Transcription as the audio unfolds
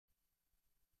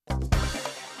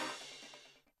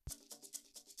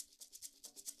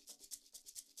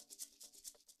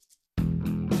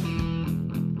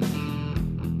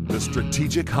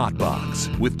Strategic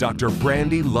Hotbox with Dr.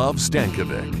 Brandi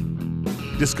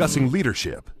Stankovic. Discussing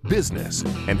leadership, business,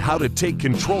 and how to take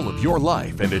control of your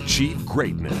life and achieve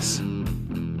greatness.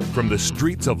 From the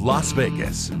streets of Las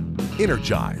Vegas,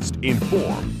 energized,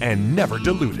 informed, and never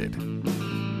diluted.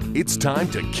 It's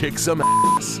time to kick some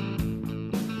ass.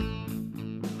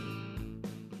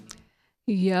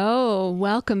 Yo,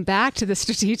 welcome back to the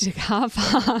Strategic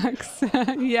Hotbox.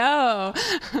 Yo,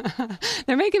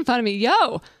 they're making fun of me.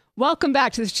 Yo, welcome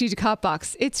back to the Strategic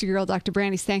Hotbox. It's your girl, Dr.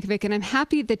 Brandi Stankovic, and I'm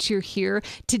happy that you're here.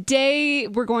 Today,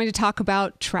 we're going to talk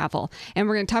about travel, and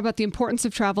we're going to talk about the importance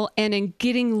of travel, and in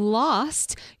getting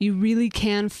lost, you really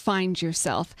can find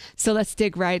yourself. So let's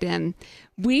dig right in.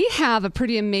 We have a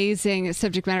pretty amazing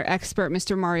subject matter expert,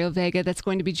 Mr. Mario Vega, that's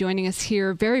going to be joining us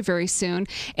here very, very soon.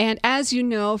 And as you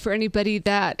know, for anybody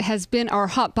that has been our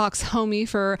Hotbox homie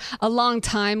for a long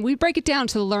time, we break it down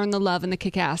to the learn, the love, and the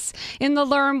kick-ass. In the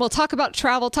learn, we'll talk about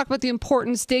travel, talk about the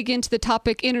importance, dig into the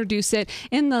topic, introduce it.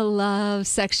 In the love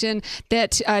section,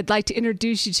 that I'd like to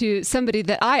introduce you to somebody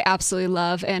that I absolutely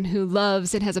love and who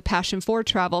loves and has a passion for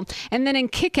travel. And then in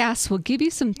kick-ass, we'll give you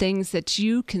some things that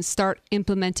you can start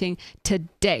implementing today.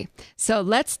 So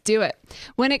let's do it.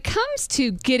 When it comes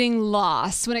to getting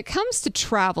lost, when it comes to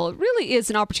travel, it really is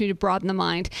an opportunity to broaden the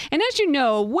mind. And as you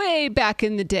know, way back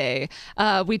in the day,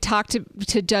 we talked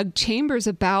to Doug Chambers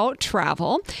about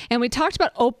travel, and we talked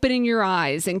about opening your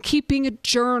eyes and keeping a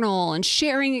journal and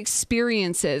sharing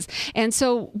experiences. And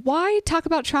so why talk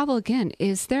about travel again?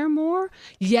 Is there more?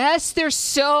 Yes, there's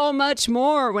so much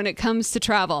more when it comes to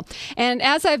travel. And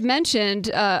as I've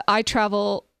mentioned, I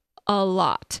travel a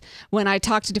lot. When I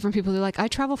talk to different people, they're like, I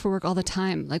travel for work all the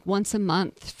time, like once a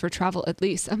month for travel at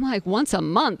least. I'm like, once a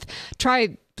month?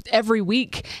 Try every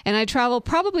week. And I travel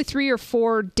probably 3 or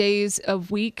 4 days a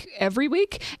week, every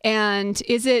week. And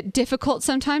is it difficult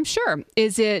sometimes? Sure.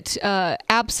 Is it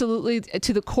absolutely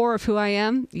to the core of who I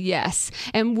am? Yes.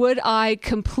 And would I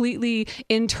completely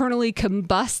internally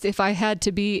combust if I had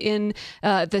to be in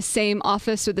the same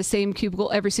office or the same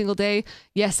cubicle every single day?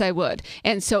 Yes, I would.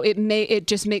 And so it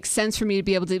just makes sense for me to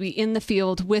be able to be in the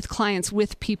field with clients,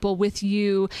 with people, with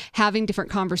you, having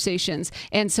different conversations.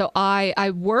 And so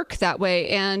I work that way.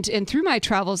 And through my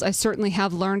travels, I certainly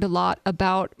have learned a lot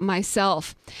about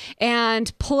myself.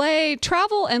 And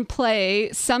travel and play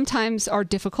sometimes are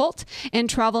difficult, and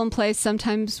travel and play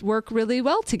sometimes work really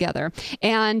well together.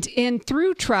 And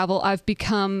through travel, I've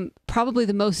become probably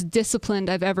the most disciplined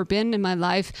I've ever been in my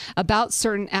life about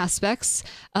certain aspects,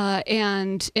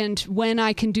 and when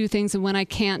I can do things and when I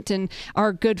can't. And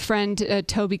our good friend,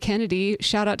 Toby Kennedy,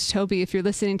 shout out to Toby if you're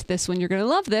listening to this one, you're going to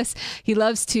love this. He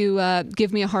loves to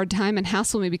give me a hard time and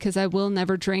hassle me because I will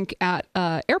never drink at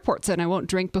airports, and I won't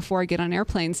drink before I get on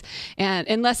airplanes. And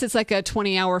unless it's like a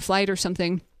 20-hour flight or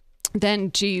something,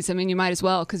 then geez, I mean, you might as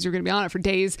well, because you're going to be on it for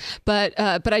days. But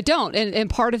I don't. And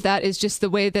part of that is just the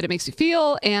way that it makes me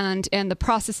feel and the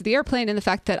process of the airplane and the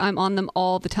fact that I'm on them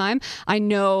all the time. I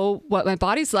know what my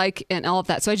body's like and all of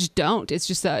that. So I just don't. It's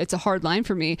just it's a hard line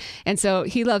for me. And so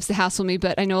he loves to hassle me.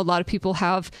 But I know a lot of people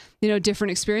have, different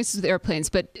experiences with airplanes.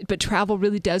 But travel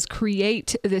really does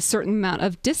create this certain amount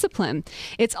of discipline.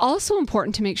 It's also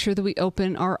important to make sure that we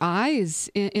open our eyes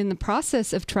in the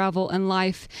process of travel and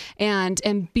life and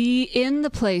be in the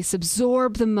place,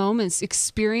 absorb the moments,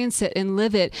 experience it and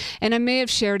live it. And I may have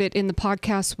shared it in the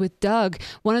podcast with Doug.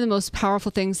 One of the most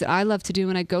powerful things that I love to do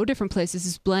when I go different places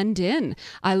is blend in.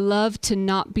 I love to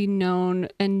not be known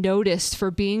and noticed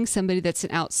for being somebody that's an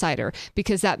outsider,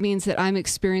 because that means that I'm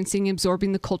experiencing,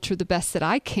 absorbing the culture the best that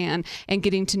I can and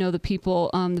getting to know the people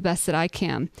the best that I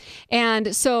can.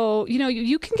 And so,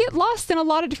 you can get lost in a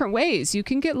lot of different ways. You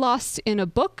can get lost in a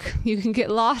book. You can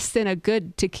get lost in a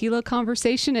good tequila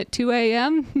conversation at 2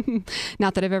 a.m.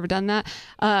 Not that I've ever done that.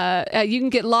 You can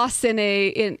get lost in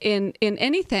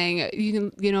anything.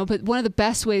 You can, but one of the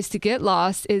best ways to get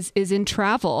lost is in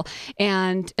travel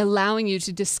and allowing you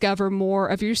to discover more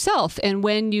of yourself. And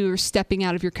when you're stepping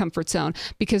out of your comfort zone,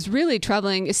 because really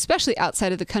traveling, especially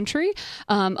outside of the country,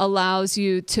 allows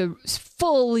you to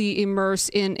fully immerse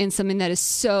in something that is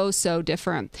so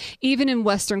different. Even in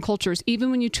Western cultures,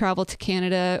 even when you travel to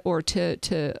Canada or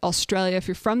to Australia, if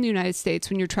you're from the United States,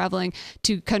 when you're traveling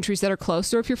to countries that are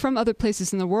close, or if you're from other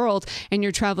places in the world and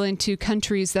you're traveling to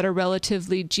countries that are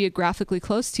relatively geographically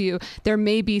close to you, there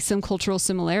may be some cultural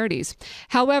similarities.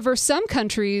 However, some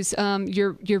countries,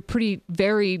 you're pretty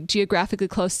very geographically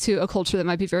close to a culture that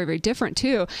might be very, very different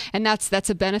too. And that's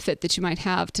a benefit that you might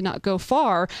have to not go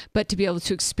far, but to be able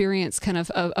to experience kind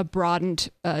of a broadened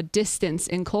distance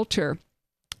in culture.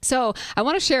 So I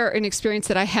want to share an experience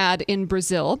that I had in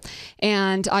Brazil,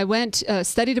 and I went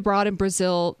studied abroad in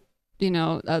Brazil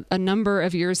a number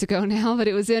of years ago now, but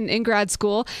it was in grad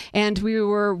school, and we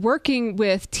were working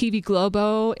with TV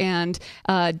Globo and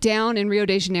down in Rio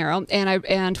de Janeiro,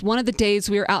 and one of the days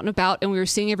we were out and about, and we were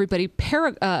seeing everybody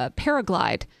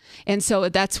paraglide. And so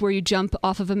that's where you jump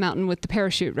off of a mountain with the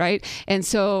parachute, right? And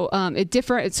so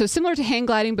so similar to hang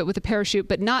gliding, but with a parachute,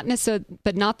 but not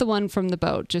the one from the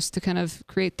boat, just to kind of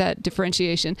create that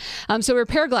differentiation. So we were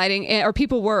paragliding, or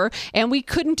people were, and we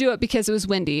couldn't do it because it was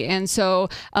windy. And so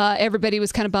everybody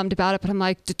was kind of bummed about it, but I'm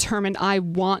like determined, I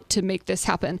want to make this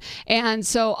happen. And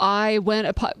so I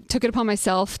took it upon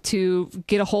myself to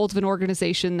get a hold of an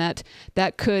organization that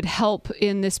could help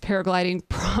in this paragliding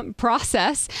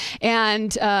process,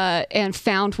 and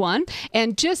found one,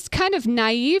 and just kind of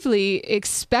naively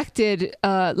expected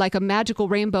like a magical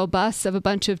rainbow bus of a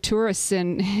bunch of tourists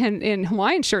in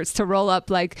Hawaiian shirts to roll up,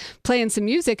 like playing some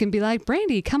music and be like,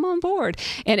 Brandi, come on board.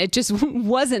 And it just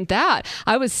wasn't that.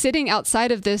 I was sitting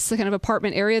outside of this kind of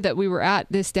apartment area that we were at,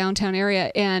 this downtown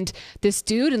area, and this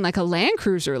dude in like a Land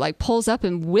Cruiser like pulls up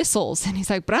and whistles, and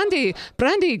he's like, Brandi,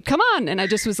 come on. And I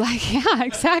just was like, yeah,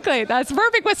 exactly. That's a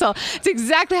perfect whistle. It's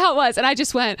exactly how it was. And I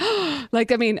just went,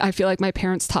 I feel like my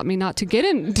parents taught me not to get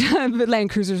in Land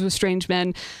Cruisers with strange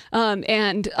men.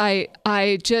 And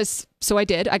so I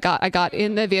did. I got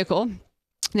in the vehicle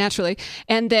naturally.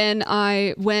 And then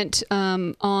I went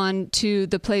on to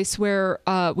the place where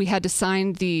we had to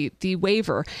sign the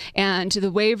waiver, and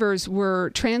the waivers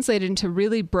were translated into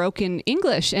really broken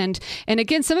English. And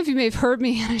again, some of you may have heard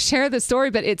me share the story,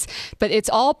 but it's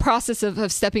all process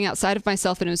of stepping outside of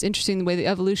myself. And it was interesting the way the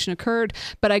evolution occurred.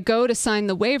 But I go to sign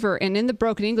the waiver, and in the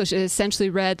broken English, it essentially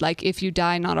read like, if you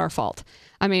die, not our fault.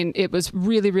 I mean, it was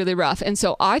really, really rough. And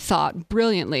so I thought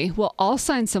brilliantly, well, I'll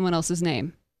sign someone else's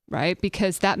name, right?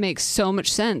 Because that makes so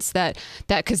much sense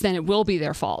because then it will be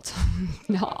their fault.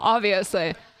 No,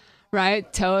 obviously.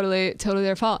 Right? Totally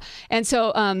their fault. And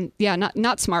so,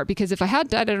 not smart, because if I had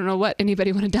died, I don't know what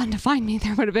anybody would have done to find me.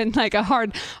 There would have been like a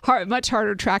much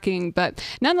harder tracking. But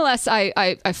nonetheless,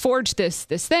 I forged this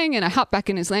thing, and I hopped back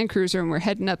in his Land Cruiser, and we're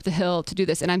heading up the hill to do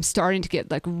this. And I'm starting to get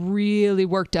like really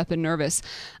worked up and nervous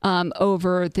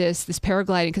over this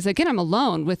paragliding, because again, I'm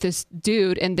alone with this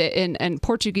dude, and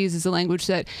Portuguese is a language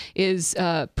that is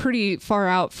pretty far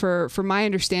out for my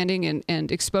understanding and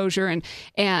exposure.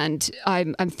 And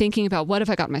I'm thinking about what have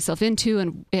I got myself into,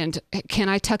 and can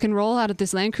I tuck and roll out of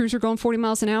this Land Cruiser going 40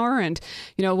 miles an hour? And,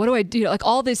 what do I do? Like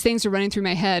all these things are running through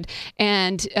my head.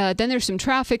 And then there's some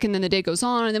traffic, and then the day goes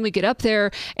on, and then we get up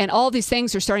there, and all these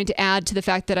things are starting to add to the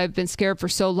fact that I've been scared for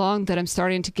so long that I'm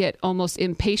starting to get almost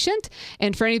impatient.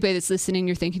 And for anybody that's listening,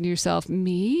 you're thinking to yourself,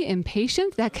 me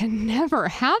impatient? That can never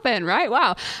happen, right?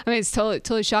 Wow. I mean, it's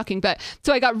totally shocking. But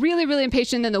so I got really, really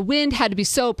impatient. And then the wind had to be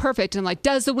so perfect. And I'm like,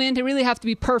 does the wind really have to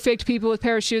be perfect? People with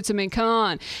parachutes, I mean, come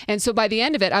on. And so by the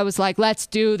end of it, I was like, let's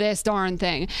do this darn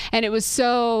thing. And it was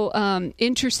so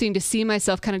interesting to see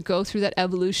myself kind of go through that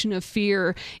evolution of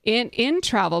fear in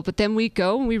travel. But then we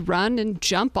go and we run and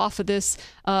jump off of this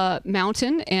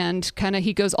mountain, and kind of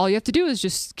he goes, all you have to do is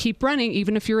just keep running,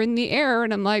 even if you're in the air.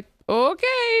 And I'm like,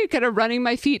 okay, kind of running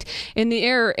my feet in the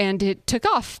air, and it took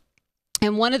off.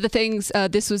 And one of the things,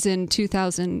 this was in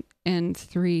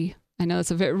 2003. I know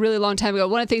it's a really long time ago.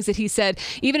 One of the things that he said,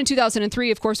 even in 2003,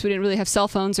 of course, we didn't really have cell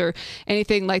phones or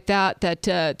anything like that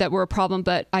were a problem,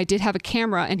 but I did have a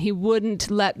camera, and he wouldn't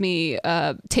let me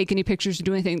take any pictures or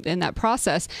do anything in that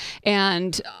process.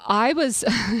 And I was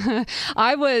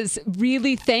I was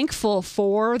really thankful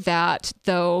for that,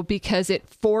 though, because it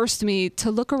forced me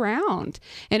to look around,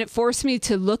 and it forced me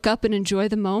to look up and enjoy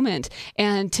the moment,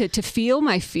 and to feel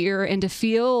my fear, and to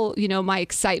feel, my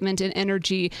excitement and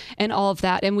energy and all of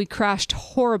that. And we crashed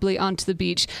horribly onto the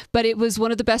beach, but it was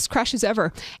one of the best crashes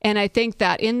ever. And I think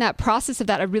that in that process of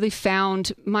that, I really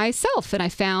found myself, and I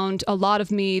found a lot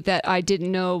of me that I didn't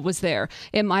know was there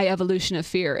in my evolution of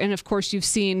fear. And of course, you've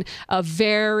seen a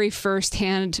very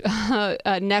firsthand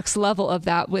next level of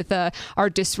that with our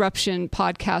disruption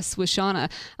podcast with Shauna.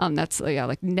 That's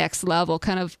like next level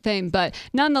kind of thing. But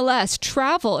nonetheless,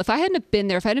 travel, if I hadn't been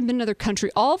there, if I hadn't been in another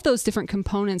country, all of those different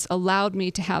components allowed me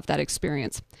to have that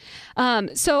experience.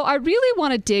 So I really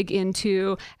want to dig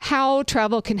into how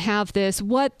travel can have this.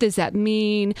 What does that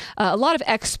mean? A lot of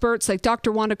experts like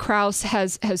Dr. Wanda Krause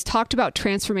has talked about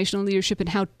transformational leadership and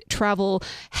how travel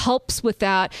helps with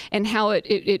that, and how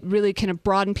it really kind of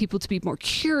broaden people to be more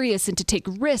curious and to take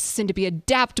risks and to be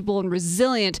adaptable and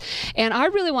resilient. And I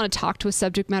really want to talk to a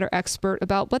subject matter expert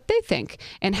about what they think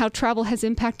and how travel has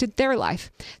impacted their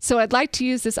life. So I'd like to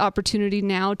use this opportunity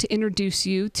now to introduce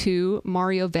you to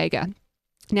Mario Vega.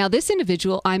 Now, this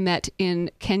individual I met in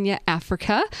Kenya,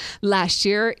 Africa last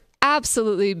year.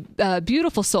 absolutely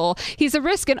beautiful soul. He's a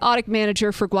risk and audit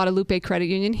manager for Guadalupe Credit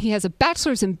Union. He has a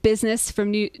bachelor's in business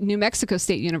from New Mexico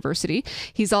State University.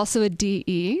 He's also a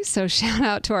DE, so shout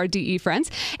out to our DE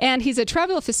friends. And he's a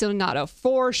travel aficionado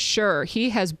for sure. He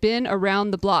has been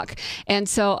around the block. And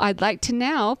so I'd like to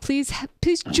now, please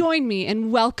join me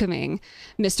in welcoming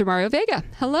Mr. Mario Vega.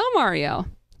 Hello, Mario.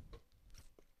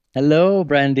 Hello,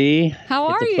 Brandi. How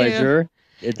are you? Pleasure.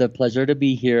 It's a pleasure to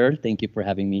be here. Thank you for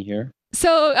having me here.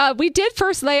 So we did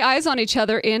first lay eyes on each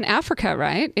other in Africa,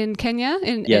 right? In Kenya,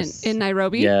 Yes. in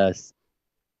Nairobi. Yes.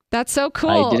 That's so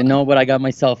cool. I didn't know what I got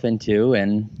myself into,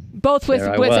 and both with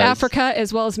Africa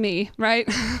as well as me, right?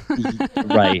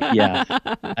 Right. Yeah.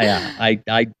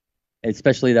 I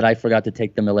especially that I forgot to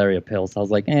take the malaria pills. I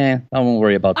was like, I won't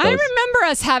worry about those. I remember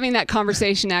us having that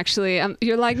conversation, actually.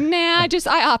 You're like, nah,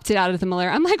 I opted out of the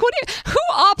malaria. I'm like, who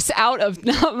opts out of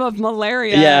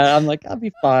malaria? Yeah, I'm like, I'll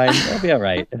be fine. I'll be all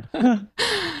right.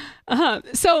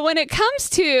 So when it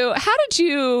comes to, how did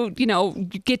you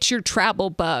get your travel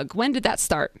bug? When did that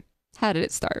start? How did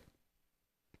it start?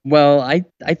 Well, I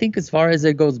think as far as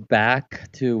it goes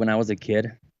back to when I was a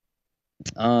kid,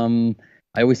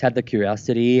 I always had the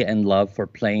curiosity and love for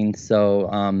planes. So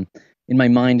in my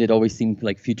mind, it always seemed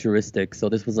like futuristic. So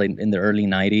this was like in the early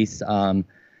 90s.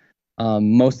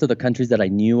 Most of the countries that I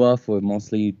knew of were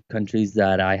mostly countries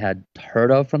that I had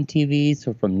heard of from TVs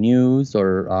or from news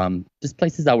or just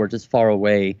places that were just far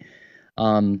away.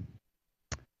 The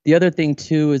other thing,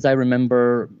 too, is I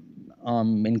remember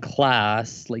in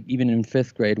class, like even in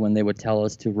 5th grade, when they would tell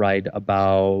us to write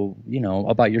about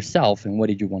yourself and what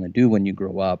did you want to do when you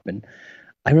grow up. And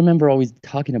I remember always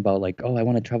talking about like, I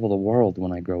want to travel the world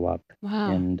when I grow up.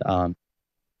 Wow. And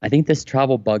I think this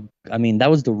travel bug, that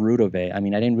was the root of it. I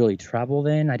didn't really travel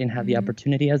then. I didn't have the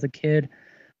opportunity as a kid.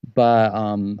 But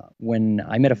when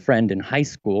I met a friend in high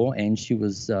school and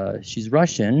she's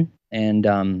Russian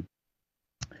and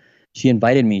she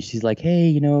invited me. She's like,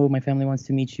 hey, my family wants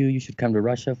to meet you. You should come to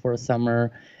Russia for a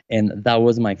summer. And that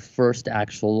was my first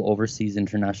actual overseas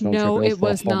international trip. No, it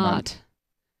was not. Month.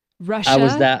 Russia?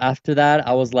 After that,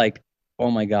 I was like, oh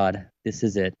my God, this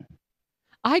is it.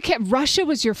 Russia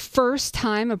was your first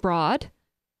time abroad?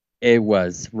 It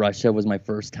was. Russia was my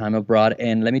first time abroad.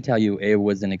 And let me tell you, it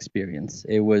was an experience.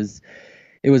 It was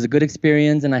a good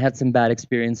experience, and I had some bad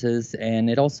experiences, and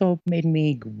it also made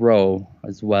me grow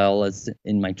as well as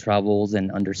in my travels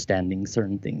and understanding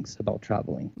certain things about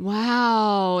traveling.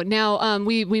 Wow. Now,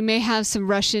 we may have some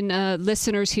Russian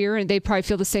listeners here, and they probably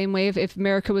feel the same way if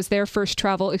America was their first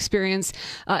travel experience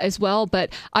as well.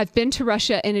 But I've been to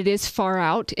Russia, and it is far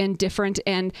out and different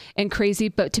and crazy.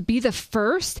 But to be the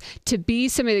first, to be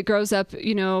somebody that grows up,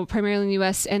 primarily in the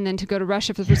U.S., and then to go to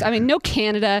Russia for the first, no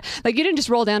Canada. Like, you didn't just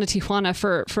roll down to Tijuana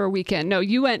for a weekend. No,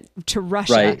 you went to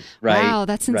Russia. Right. Wow,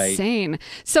 that's insane.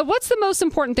 So what's the most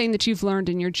important thing that you've learned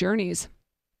in your journeys?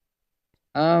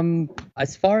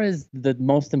 As far as the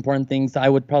most important things, I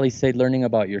would probably say learning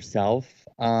about yourself.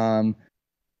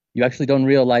 You actually don't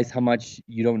realize how much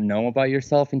you don't know about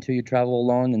yourself until you travel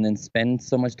alone and then spend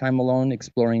so much time alone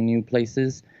exploring new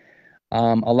places.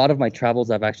 A lot of my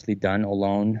travels I've actually done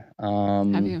alone.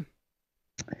 Have you?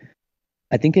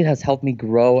 I think it has helped me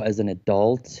grow as an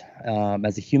adult,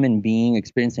 as a human being,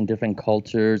 experiencing different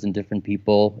cultures and different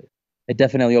people. It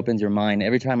definitely opens your mind.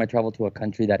 Every time I travel to a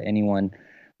country that anyone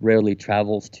rarely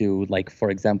travels to, like, for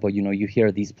example, you hear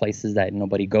these places that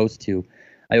nobody goes to.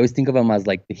 I always think of them as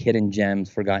like the hidden gems,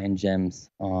 forgotten gems.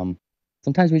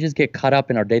 Sometimes we just get caught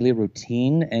up in our daily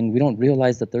routine and we don't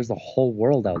realize that there's a whole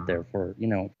world out there for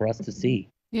us to see.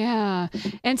 Yeah.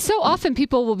 And so often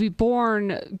people will be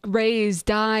born, raised,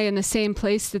 die in the same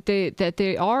place that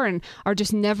they are and are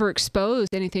just never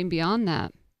exposed to anything beyond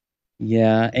that.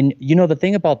 Yeah. And the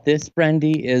thing about this,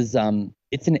 Brandi, is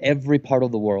it's in every part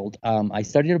of the world. I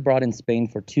studied abroad in Spain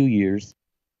for 2 years.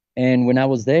 And when I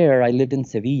was there, I lived in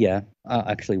Sevilla,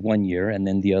 actually 1 year. And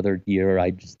then the other year,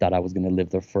 I just thought I was going to live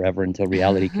there forever until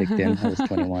reality kicked in. I was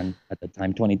 21 at the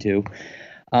time, 22.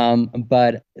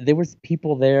 But there was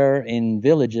people there in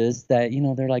villages that,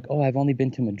 they're like, oh, I've only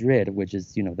been to Madrid, which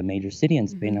is, the major city in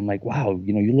Spain. Mm-hmm. I'm like, wow,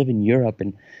 you live in Europe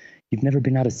and you've never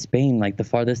been out of Spain. Like the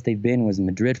farthest they've been was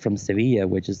Madrid from Sevilla,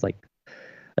 which is like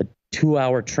a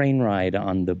 2-hour train ride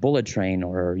on the bullet train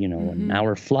or, an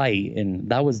hour flight. And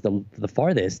that was the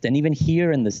farthest. And even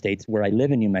here in the States where I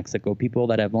live in New Mexico, people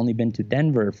that have only been to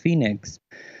Denver, Phoenix.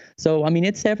 So,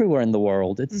 it's everywhere in the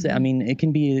world. It's, it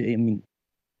can be,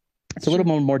 it's a little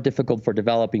more difficult for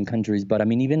developing countries, but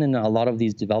even in a lot of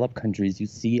these developed countries, you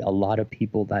see a lot of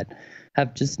people that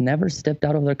have just never stepped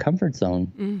out of their comfort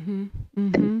zone. Mm-hmm.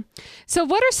 Mm-hmm. So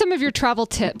what are some of your travel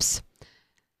tips?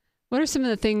 What are some of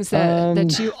the things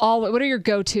that you what are your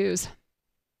go-tos?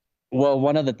 Well,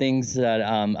 one of the things that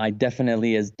I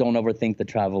definitely is don't overthink the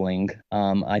traveling.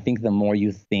 I think the more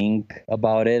you think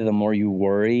about it, the more you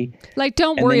worry. Like,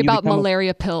 don't And worry then you about become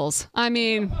malaria pills. I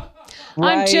mean,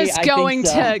 I'm Right, just I think going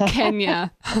so. to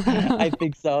Kenya. I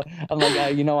think so. I'm like,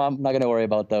 I'm not gonna worry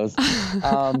about those.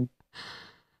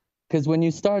 Because when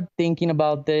you start thinking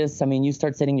about this, I mean, you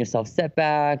start setting yourself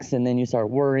setbacks, and then you start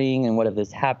worrying, and what if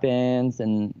this happens?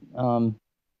 And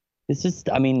it's just,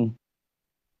 I mean,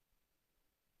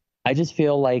 I just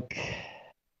feel like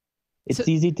So, it's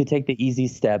easy to take the easy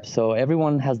steps. So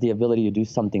everyone has the ability to do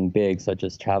something big, such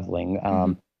as traveling.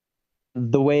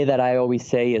 The way that I always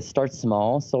say is start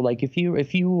small. So like if you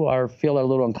feel a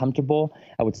little uncomfortable,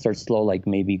 I would start slow, like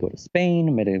maybe go to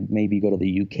Spain, maybe go to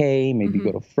the UK, maybe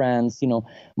go to France,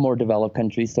 more developed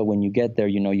countries. So when you get there,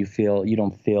 you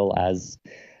don't feel as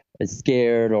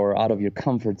scared or out of your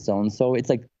comfort zone. So it's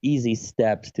like easy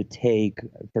steps to take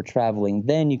for traveling.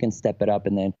 Then you can step it up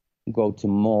and then go to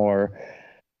more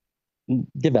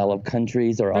developed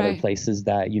countries or other places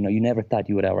that you never thought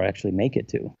you would ever actually make it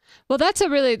to. Well, that's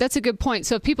a good point.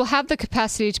 So if people have the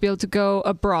capacity to be able to go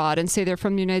abroad and say they're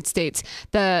from the United States,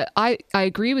 I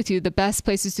agree with you. The best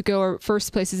places to go are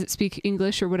first places that speak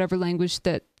English or whatever language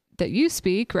that you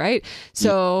speak, right?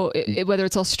 So whether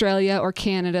it's Australia or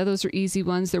Canada, those are easy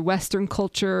ones. They're Western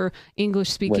culture, English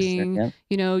speaking,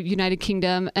 United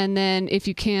Kingdom. And then if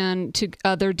you can, to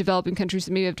other developing countries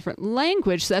that maybe have different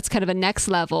language. So that's kind of a next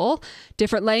level,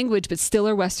 different language, but still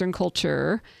are Western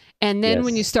culture. And then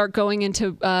when you start going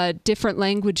into different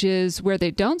languages where they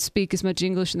don't speak as much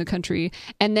English in the country,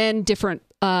 and then different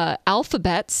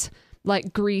alphabets,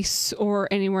 like Greece or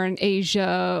anywhere in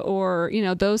Asia or,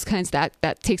 those kinds,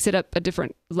 that takes it up a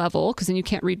different level, because then you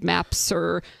can't read maps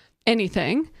or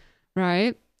anything,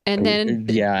 right? And then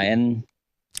and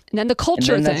then the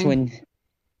culture and then thing. That's when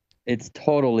it's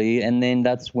totally, and then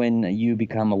that's when you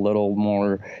become a little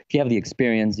more, if you have the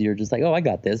experience, you're just like, oh, I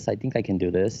got this. I think I can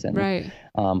do this. And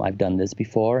I've done this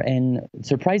before. And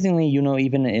surprisingly,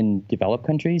 even in developed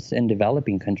countries and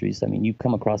developing countries, I mean, you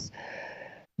come across,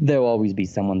 there'll always be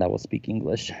someone that will speak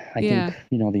English. I think,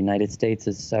 the United States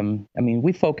is,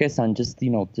 we focus on just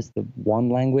the one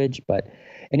language, but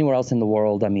anywhere else in the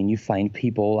world, I mean, you find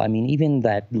people, even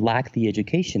that lack the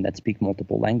education that speak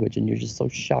multiple language, and you're just so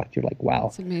shocked. You're like, wow.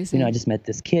 That's amazing. I just met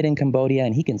this kid in Cambodia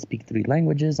and he can speak 3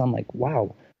 languages. I'm like,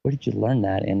 wow, where did you learn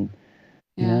that? And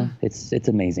it's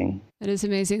amazing. It is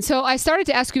amazing. So I started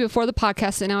to ask you before the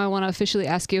podcast, and now I want to officially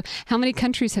ask you, how many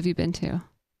countries have you been to?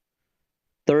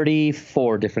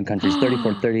 34 different countries,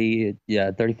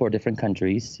 34 different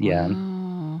countries. Yeah.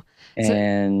 Wow.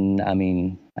 And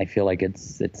I feel like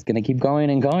it's going to keep going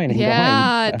and going and going.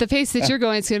 At the pace that you're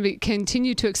going, it's going to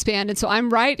continue to expand. And so I'm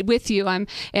right with you.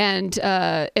 And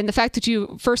the fact that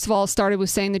you, first of all, started with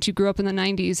saying that you grew up in the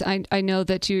 90s, I know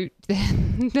that you,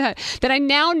 that I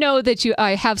now know that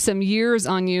I have some years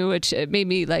on you, which made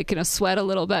me sweat a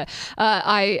little bit.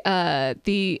 I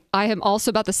am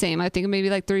also about the same. I think maybe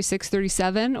 36,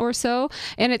 37 or so.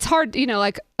 And it's hard,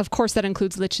 of course that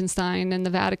includes Liechtenstein and the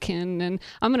Vatican, and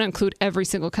I'm going to include every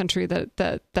single country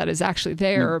that is actually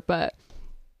there, but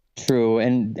true,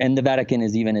 and the Vatican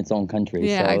is even its own country.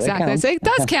 Yeah, so exactly. So it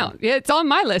does count. It's on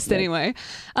my list anyway.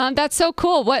 That's so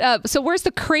cool. So where's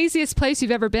the craziest place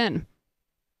you've ever been?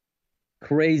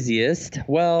 Craziest?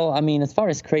 Well, as far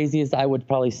as craziest, I would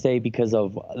probably say because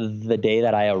of the day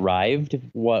that I arrived,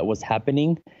 what was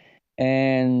happening,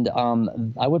 and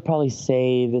I would probably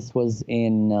say this was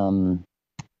in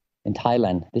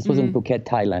Thailand. This was in Phuket,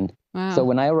 Thailand. Wow. So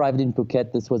when I arrived in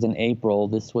Phuket, this was in April.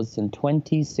 This was in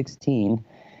 2016.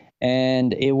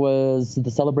 And it was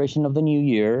the celebration of the New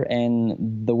Year. And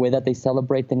the way that they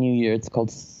celebrate the New Year, it's called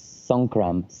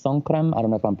Songkram. Songkram, I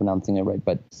don't know if I'm pronouncing it right,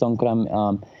 but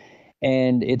Songkram.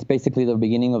 And it's basically the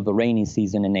beginning of the rainy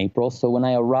season in April. So when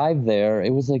I arrived there,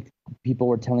 it was like people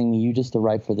were telling me, you just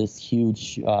arrived for this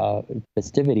huge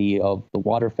festivity of the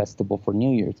water festival for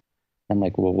New Year's. I'm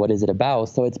like, well, what is it about?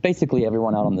 So it's basically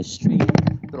everyone out on the street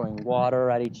throwing water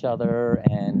at each other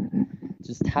and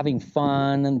just having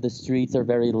fun. And the streets are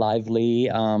very lively.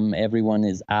 Everyone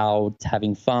is out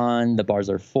having fun. The bars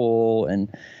are full.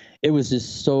 And it was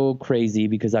just so crazy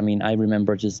because, I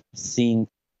remember just seeing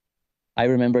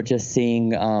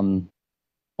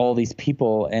all these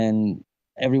people and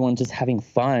everyone just having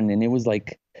fun. And it was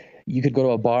like you could go to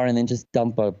a bar and then just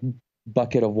dump a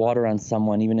bucket of water on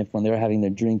someone, even if when they were having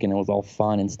their drink, and it was all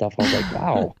fun and stuff. I was like,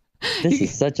 wow, This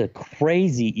is such a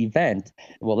crazy event.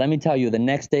 Well, let me tell you, the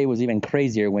next day was even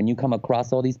crazier when you come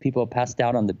across all these people passed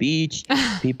out on the beach,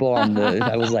 people on the,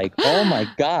 I was like, oh my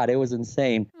God, it was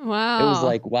insane. Wow. It was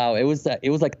like, wow, it was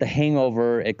like The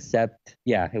Hangover, except,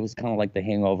 yeah, it was kind of like The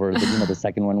Hangover, the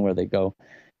second one where they go.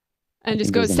 And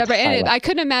just go separate. And I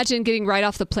couldn't imagine getting right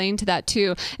off the plane to that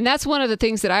too. And that's one of the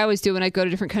things that I always do when I go to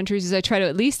different countries is I try to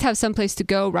at least have some place to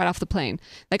go right off the plane.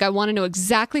 Like I want to know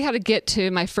exactly how to get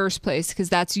to my first place because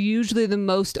that's usually the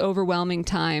most overwhelming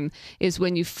time is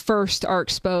when you first are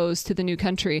exposed to the new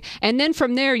country. And then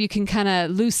from there you can kind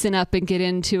of loosen up and get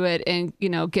into it and,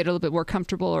 get a little bit more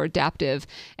comfortable or adaptive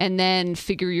and then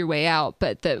figure your way out.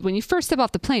 But when you first step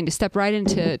off the plane to step right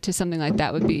into something like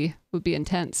that would be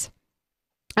intense.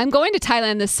 I'm going to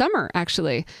Thailand this summer,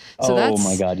 actually. So oh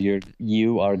my God,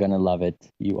 you are gonna love it.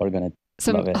 You are gonna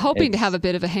love it. I'm hoping to have a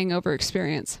bit of a hangover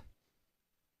experience.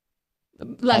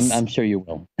 I'm sure you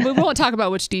will. We won't talk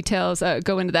about which details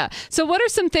go into that. So what are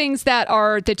some things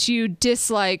that you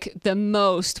dislike the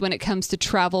most when it comes to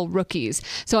travel rookies?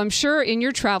 So I'm sure in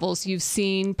your travels, you've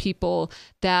seen people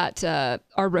that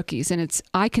are rookies and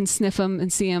I can sniff them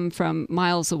and see them from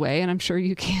miles away. And I'm sure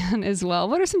you can as well.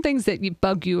 What are some things that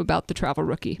bug you about the travel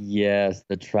rookie? Yes,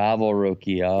 the travel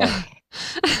rookie. Oh.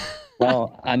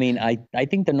 Well, I mean, I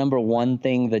think the number one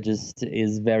thing that just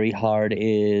is very hard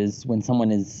is when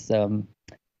someone is,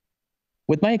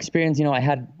 with my experience, I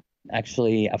had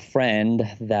actually a friend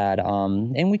that,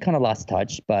 and we kind of lost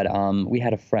touch, but I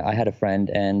had a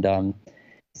friend and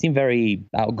seemed very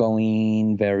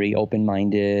outgoing, very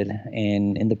open-minded,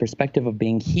 and in the perspective of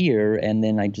being here, and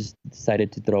then I just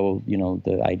decided to throw,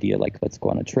 the idea like, let's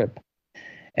go on a trip.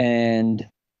 And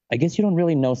I guess you don't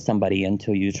really know somebody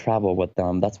until you travel with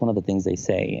them. That's one of the things they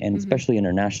say, and especially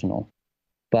international.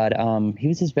 But he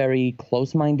was just very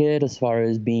close-minded as far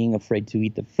as being afraid to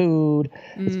eat the food,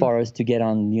 as far as to get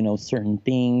on, certain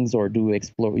things or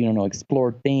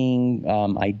explore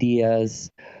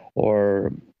ideas,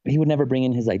 or he would never bring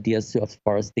in his ideas as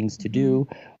far as things to do,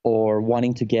 or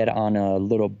wanting to get on a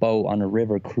little boat on a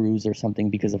river cruise or something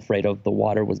because afraid of the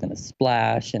water was going to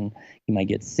splash and he might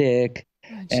get sick.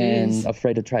 And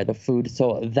afraid to try the food.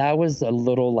 So that was a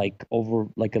little a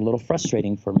little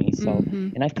frustrating for me. So,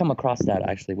 and I've come across that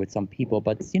actually with some people,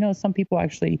 but some people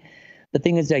actually, the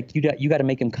thing is like, you got to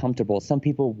make them comfortable. Some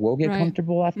people will get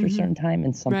comfortable after a certain time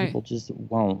and some people just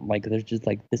won't. Like, they're just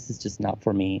like, this is just not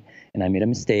for me. And I made a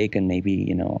mistake and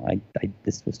maybe,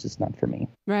 this was just not for me.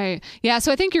 Right. Yeah. So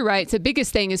I think you're right. The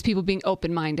biggest thing is people being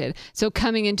open-minded. So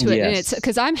coming into it, and it's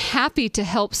because I'm happy to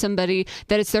help somebody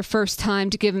that it's their first time,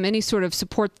 to give them any sort of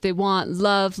support that they want,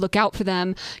 love, look out for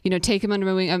them, take them under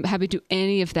my wing. I'm happy to do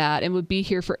any of that and would be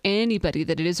here for anybody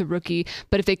that it is a rookie.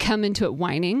 But if they come into it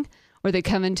whining, or they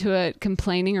come into it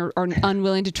complaining or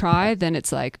unwilling to try, then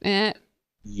it's like, eh.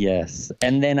 Yes.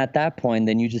 And then at that point,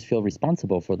 then you just feel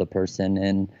responsible for the person.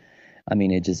 And I mean,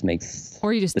 it just makes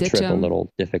the trip a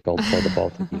little difficult for the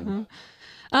both of you.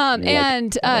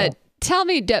 Tell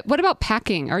me, what about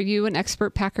packing? Are you an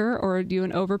expert packer or are you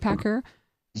an overpacker?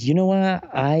 You know what?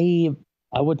 I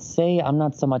would say I'm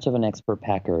not so much of an expert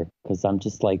packer because I'm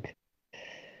just like,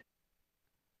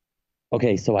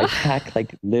 okay, so I pack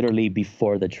like literally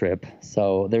before the trip.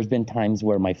 So there's been times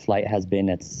where my flight has been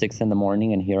at 6 a.m.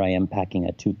 and here I am packing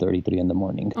at 2:33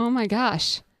 a.m. Oh my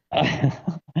gosh.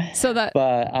 So that,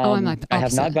 I'm like I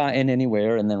have not gotten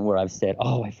anywhere, and then where I've said,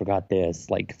 oh, I forgot this.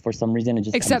 Like for some reason, it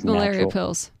just except comes malaria natural.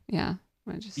 pills. Yeah.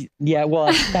 Yeah. Well,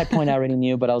 at that point, I already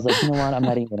knew, but I was like, you know what? I'm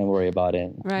not even gonna worry about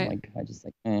it. Right. I just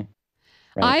like,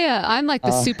 Right. I'm like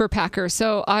the super packer.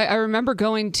 So I remember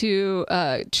going to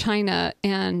China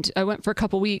and I went for a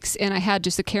couple weeks and I had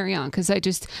just a carry-on because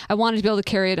I wanted to be able to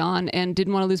carry it on and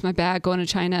didn't want to lose my bag going to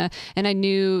China. And I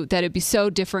knew that it'd be so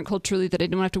different culturally that I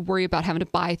didn't have to worry about having to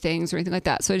buy things or anything like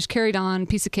that. So I just carried on,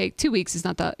 piece of cake. 2 weeks is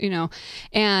not that,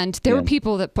 and there were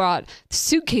people that brought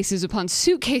suitcases upon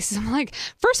suitcases. I'm like,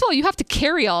 first of all, you have to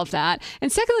carry all of that. And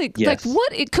secondly, like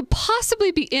what it could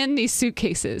possibly be in these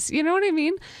suitcases. You know what I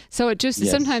mean? So it just,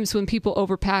 sometimes when people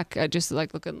overpack, I just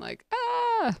like looking like,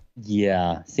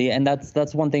 Yeah. See, and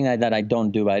that's one thing that I don't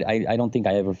do. I don't think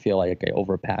I ever feel like I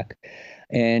overpack.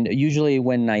 And usually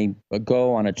when I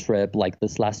go on a trip, like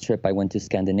this last trip, I went to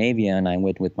Scandinavia and I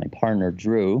went with my partner,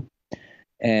 Drew.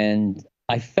 And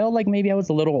I felt like maybe I was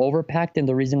a little overpacked. And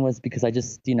the reason was because I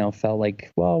just, felt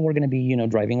like, well, we're going to be,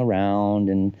 driving around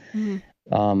and,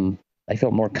 I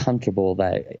felt more comfortable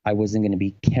that I wasn't going to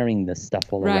be carrying this stuff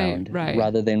all around.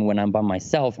 Rather than when I'm by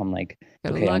myself, I'm like,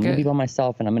 okay, I'm going to be by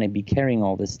myself and I'm going to be carrying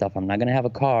all this stuff. I'm not going to have a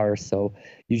car. So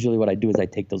usually what I do is I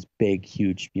take those big,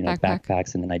 huge,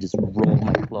 backpacks and then I just roll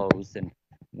my clothes and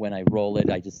when I roll it,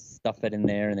 I just stuff it in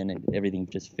there, and then everything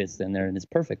just fits in there, and it's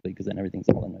perfectly, because then everything's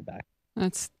all in my back.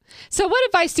 So what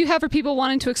advice do you have for people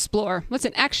wanting to explore? What's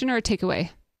an action or a takeaway?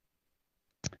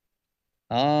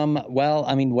 Well,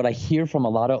 I mean, what I hear from a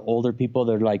lot of older people,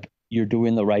 they're like, you're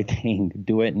doing the right thing.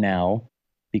 Do it now,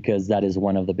 because that is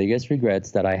one of the biggest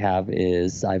regrets that I have.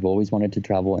 Is I've always wanted to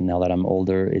travel, and now that I'm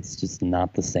older, it's just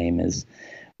not the same as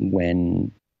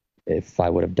if I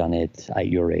would have done it at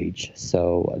your age.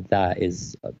 So that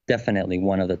is definitely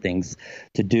one of the things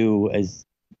to do, is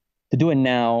to do it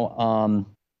now.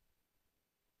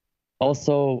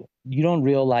 Also, you don't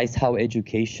realize how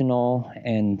educational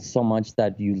and so much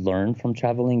that you learn from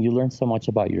traveling. You learn so much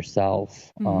about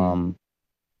yourself. Mm-hmm.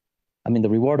 I mean, the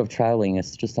reward of traveling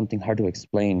is just something hard to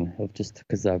explain, of just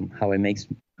because how it makes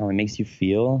you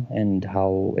feel, and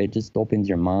how it just opens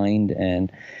your mind,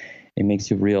 and it makes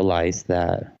you realize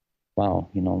that, wow,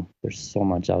 there's so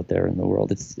much out there in the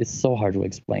world. It's so hard to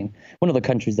explain. One of the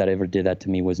countries that ever did that to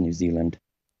me was New Zealand.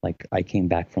 Like, I came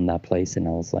back from that place, and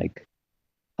I was like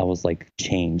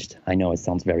changed. I know it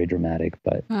sounds very dramatic,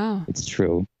 but wow. It's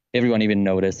true. Everyone even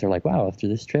noticed. They're like, wow, after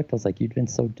this trip, I was like, you've been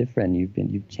so different.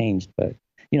 You've changed. But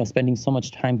spending so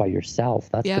much time by yourself,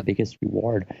 that's the biggest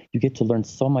reward. You get to learn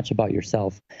so much about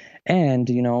yourself, and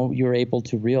you're able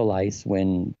to realize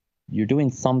when you're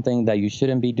doing something that you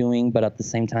shouldn't be doing, but at the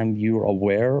same time you're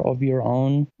aware of your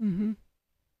own,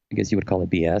 I guess you would call it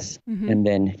BS, and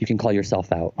then you can call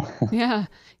yourself out. Yeah,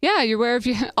 you're aware of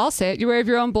I'll say it, you're aware of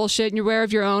your own bullshit, and you're aware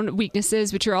of your own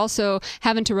weaknesses, but you're also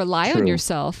having to rely on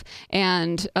yourself,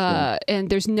 and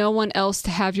there's no one else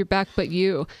to have your back but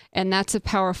you, and that's a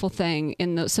powerful thing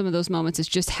in some of those moments, is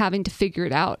just having to figure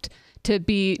it out, to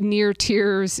be near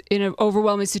tears in an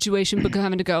overwhelming situation, but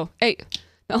having to go, hey,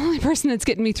 the only person that's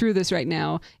getting me through this right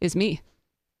now is me.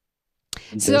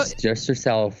 Just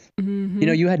yourself.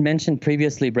 You had mentioned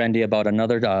previously, Brandi, about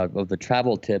another of the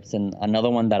travel tips, and another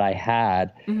one that I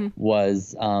had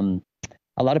was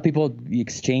a lot of people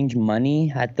exchange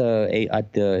money at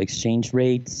the exchange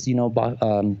rates,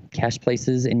 cash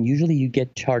places, and usually you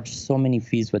get charged so many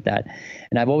fees with that.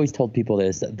 And I've always told people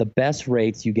this: the best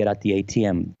rates you get at the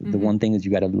ATM. The one thing is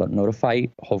you got to notify,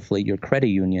 hopefully, your credit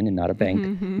union and not a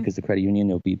bank, because the credit union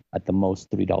will be at the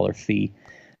most $3 fee.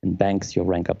 And banks, you'll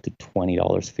rank up to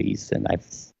 $20 fees. And I've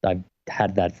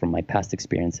had that from my past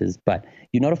experiences. But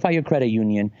you notify your credit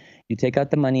union, you take out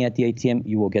the money at the ATM,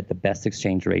 you will get the best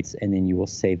exchange rates, and then you will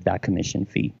save that commission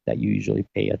fee that you usually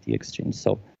pay at the exchange.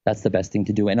 So that's the best thing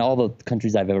to do. And all the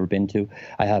countries I've ever been to,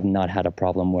 I have not had a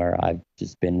problem where I've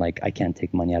just been like, I can't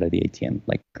take money out of the ATM.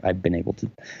 Like, I've been able to.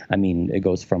 I mean, it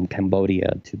goes from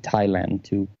Cambodia to Thailand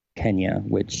to Kenya,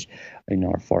 which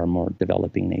are far more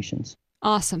developing nations.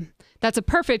 Awesome. That's a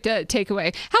perfect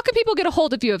takeaway. How can people get a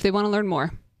hold of you if they want to learn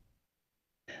more?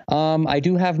 I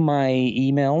do have my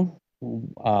email,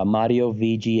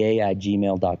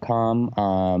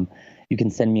 mariovga@gmail.com. You can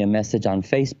send me a message on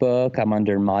Facebook. I'm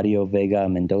under Mario Vega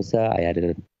Mendoza. I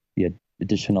added the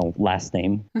additional last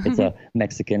name. It's a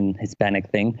Mexican Hispanic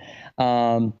thing.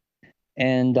 And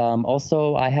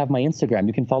also, I have my Instagram.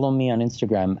 You can follow me on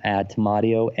Instagram at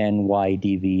Mario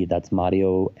NYDV. That's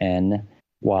Mario N.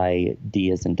 Y, D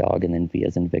as in dog, and then V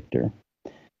as in Victor.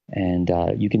 And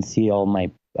you can see all my,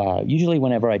 usually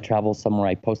whenever I travel somewhere,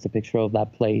 I post a picture of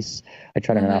that place. I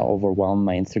try to not overwhelm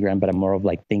my Instagram, but I'm more of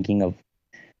like thinking of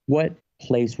what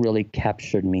place really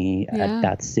captured me at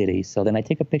that city. So then I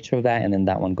take a picture of that, and then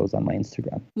that one goes on my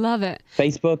Instagram. Love it.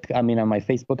 Facebook, on my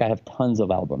Facebook, I have tons of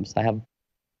albums. I have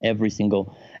every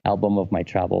single album of my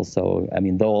travels. So,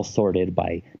 they're all sorted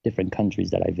by different countries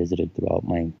that I visited throughout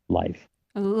my life.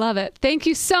 I love it. Thank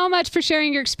you so much for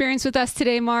sharing your experience with us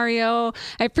today, Mario.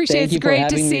 I appreciate it. It's great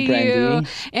to see you.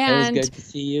 And it was good to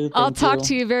see you. I'll talk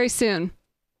to you very soon.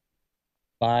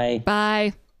 Bye.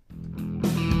 Bye.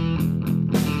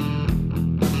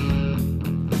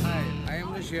 Hi, I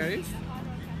am the sheriff.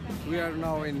 We are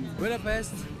now in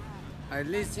Budapest. I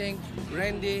listening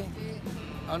Brandi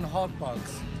on Hotbox.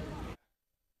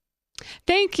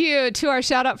 Thank you to our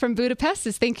shout out from Budapest.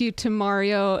 Thank you to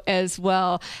Mario as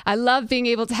well. I love being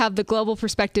able to have the global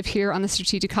perspective here on the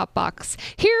Strategic Hot Box.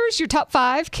 Here's your top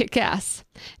 5 kick-ass.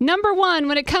 Number 1,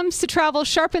 when it comes to travel,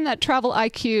 sharpen that travel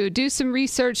IQ. Do some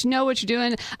research, know what you're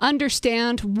doing,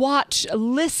 understand, watch,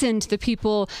 listen to the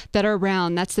people that are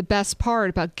around. That's the best part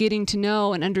about getting to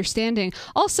know and understanding.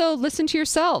 Also, listen to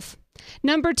yourself.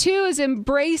 Number 2 is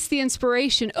embrace the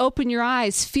inspiration. Open your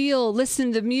eyes, feel,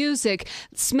 listen to the music,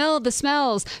 smell the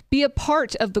smells, be a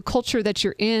part of the culture that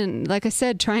you're in. Like I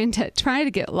said, try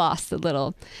to get lost a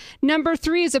little. Number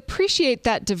 3 is appreciate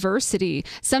that diversity.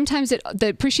 Sometimes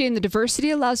appreciating the diversity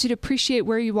allows you to appreciate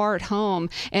where you are at home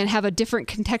and have a different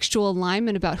contextual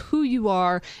alignment about who you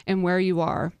are and where you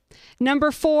are.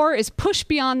 Number 4 is push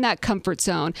beyond that comfort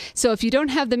zone. So if you don't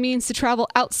have the means to travel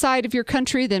outside of your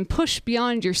country, then push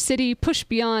beyond your city, push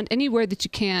beyond anywhere that you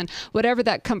can. Whatever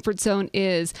that comfort zone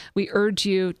is, we urge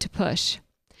you to push.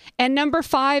 And number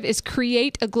 5 is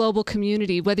create a global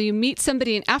community. Whether you meet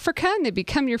somebody in Africa and they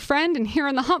become your friend and here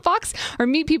on the Hot Box, or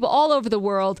meet people all over the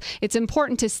world, it's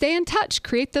important to stay in touch,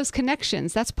 create those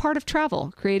connections. That's part of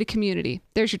travel. Create a community.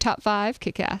 There's your top 5.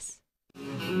 Kick ass.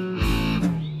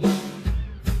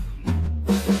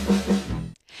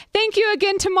 Thank you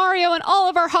again to Mario and all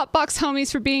of our Hotbox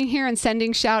homies for being here and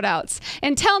sending shout outs.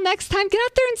 Until next time, get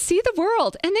out there and see the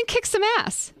world and then kick some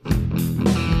ass.